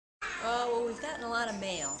well, we've gotten a lot of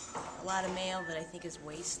mail that I think is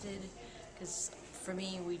wasted, because for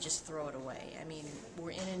me, we just throw it away. I mean,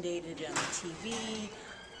 we're inundated on the TV.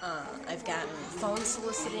 I've gotten phone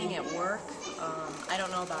soliciting at work. I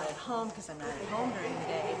don't know about at home because I'm not at home during the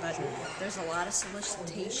day, but there's a lot of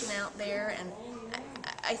solicitation out there, and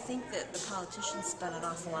I think that the politicians spend an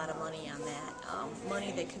awful lot of money on that.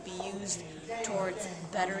 Money that could be used towards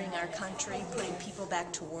bettering our country, putting people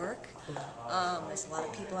back to work. There's a lot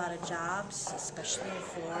of people out of jobs, especially in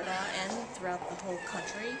Florida and throughout the whole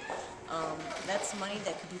country. That's money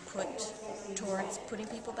that could be put towards putting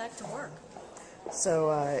people back to work.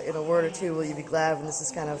 So, in a word or two, will you be glad when this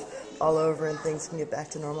is kind of all over and things can get back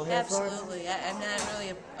to normal here in Florida? Absolutely. I'm not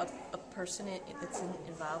really a person that's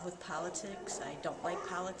involved with politics. I don't like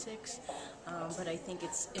politics, but I think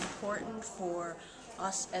it's important for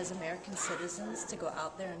us as American citizens to go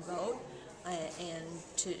out there and vote and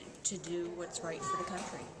to do what's right for the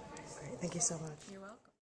country. Great. Thank you so much. You're welcome.